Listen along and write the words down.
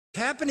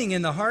happening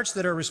in the hearts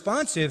that are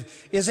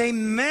responsive is a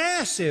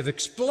massive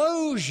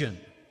explosion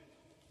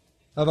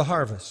of a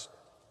harvest.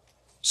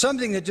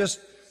 Something that just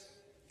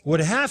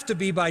would have to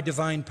be by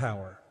divine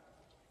power.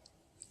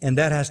 And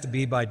that has to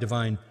be by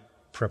divine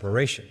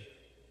preparation.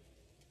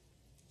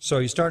 So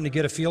you're starting to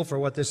get a feel for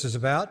what this is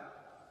about?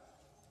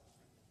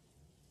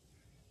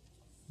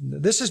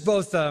 This is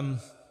both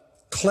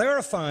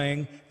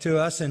clarifying to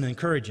us and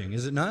encouraging,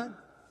 is it not?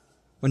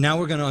 Well, now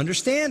we're going to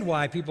understand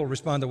why people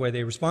respond the way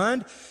they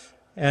respond.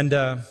 And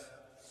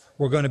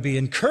we're going to be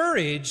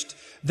encouraged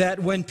that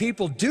when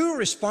people do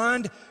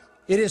respond,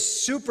 it is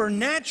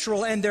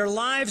supernatural and their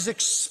lives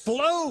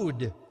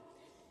explode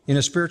in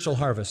a spiritual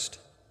harvest.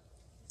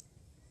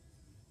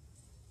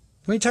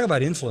 When you talk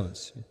about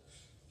influence,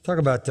 talk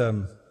about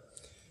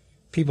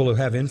people who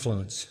have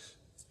influence.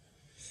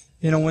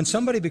 You know, when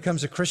somebody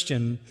becomes a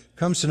Christian,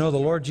 comes to know the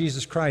Lord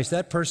Jesus Christ,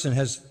 that person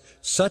has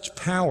such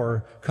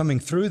power coming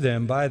through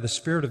them by the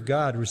Spirit of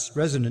God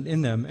resident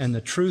in them and the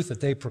truth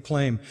that they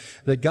proclaim,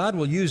 that God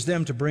will use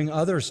them to bring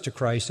others to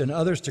Christ, and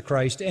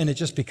it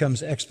just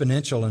becomes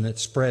exponential and it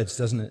spreads,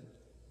 doesn't it?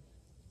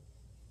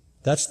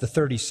 That's the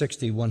 30,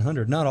 60,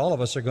 100. Not all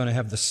of us are going to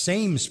have the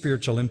same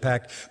spiritual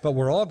impact, but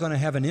we're all going to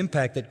have an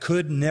impact that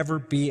could never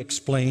be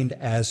explained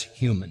as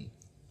human.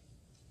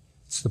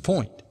 That's the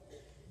point.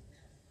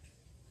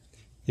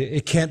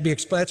 It can't be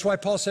explained. That's why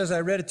Paul says,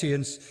 I read it to you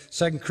in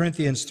 2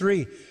 Corinthians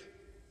 3,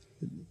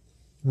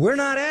 we're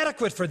not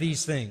adequate for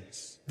these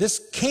things.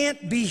 This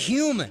can't be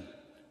human.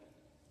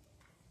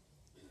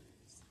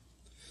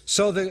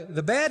 So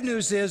the bad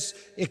news is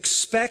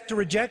expect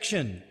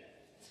rejection.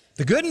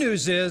 The good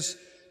news is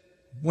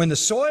when the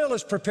soil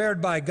is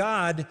prepared by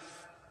God,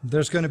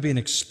 there's going to be an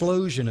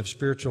explosion of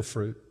spiritual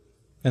fruit.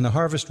 And the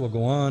harvest will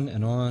go on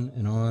and on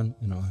and on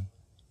and on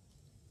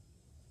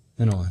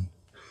and on.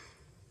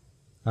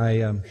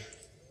 A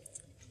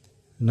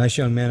nice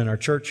young man in our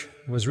church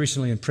was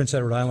recently in Prince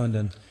Edward Island,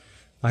 and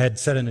I had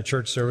said in a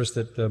church service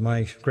that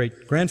my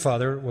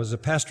great-grandfather was a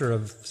pastor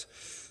of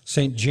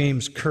St.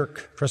 James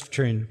Kirk,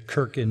 Presbyterian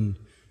Kirk in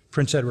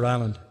Prince Edward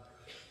Island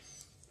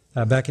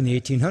back in the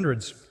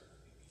 1800s.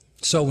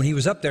 So when he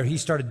was up there, he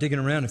started digging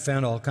around and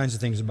found all kinds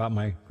of things about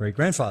my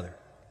great-grandfather.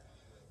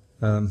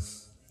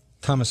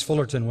 Thomas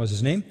Fullerton was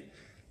his name,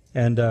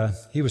 and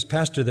he was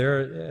pastor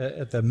there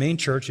at the main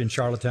church in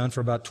Charlottetown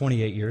for about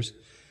 28 years.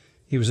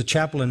 He was a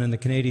chaplain in the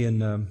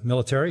Canadian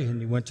military, and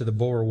he went to the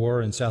Boer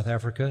War in South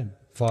Africa and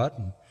fought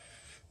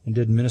and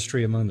did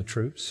ministry among the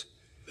troops.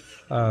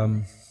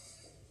 And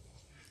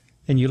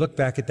you look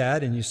back at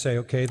that and you say,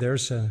 okay,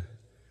 there's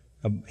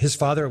his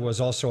father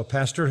was also a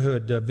pastor who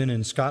had been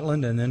in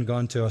Scotland and then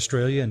gone to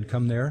Australia and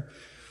come there.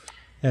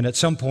 And at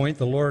some point,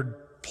 the Lord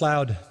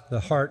plowed the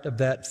heart of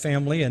that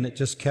family, and it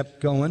just kept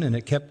going, and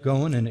it kept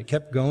going, and it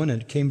kept going,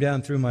 and it came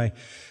down through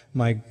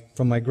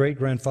from my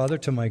great-grandfather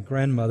to my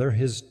grandmother,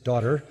 his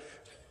daughter,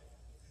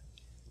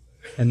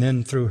 and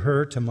then through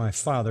her to my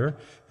father,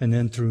 and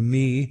then through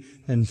me,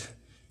 and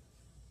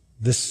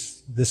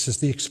this is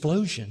the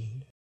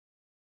explosion.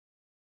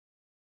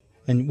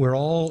 And we're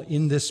all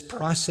in this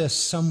process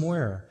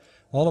somewhere.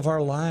 All of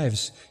our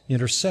lives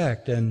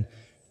intersect, and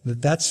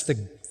that's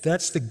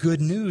the good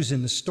news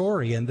in the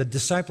story, and the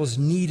disciples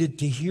needed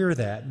to hear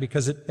that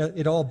because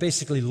it all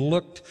basically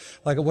looked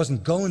like it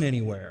wasn't going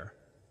anywhere.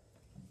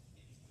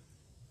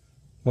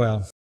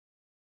 Well,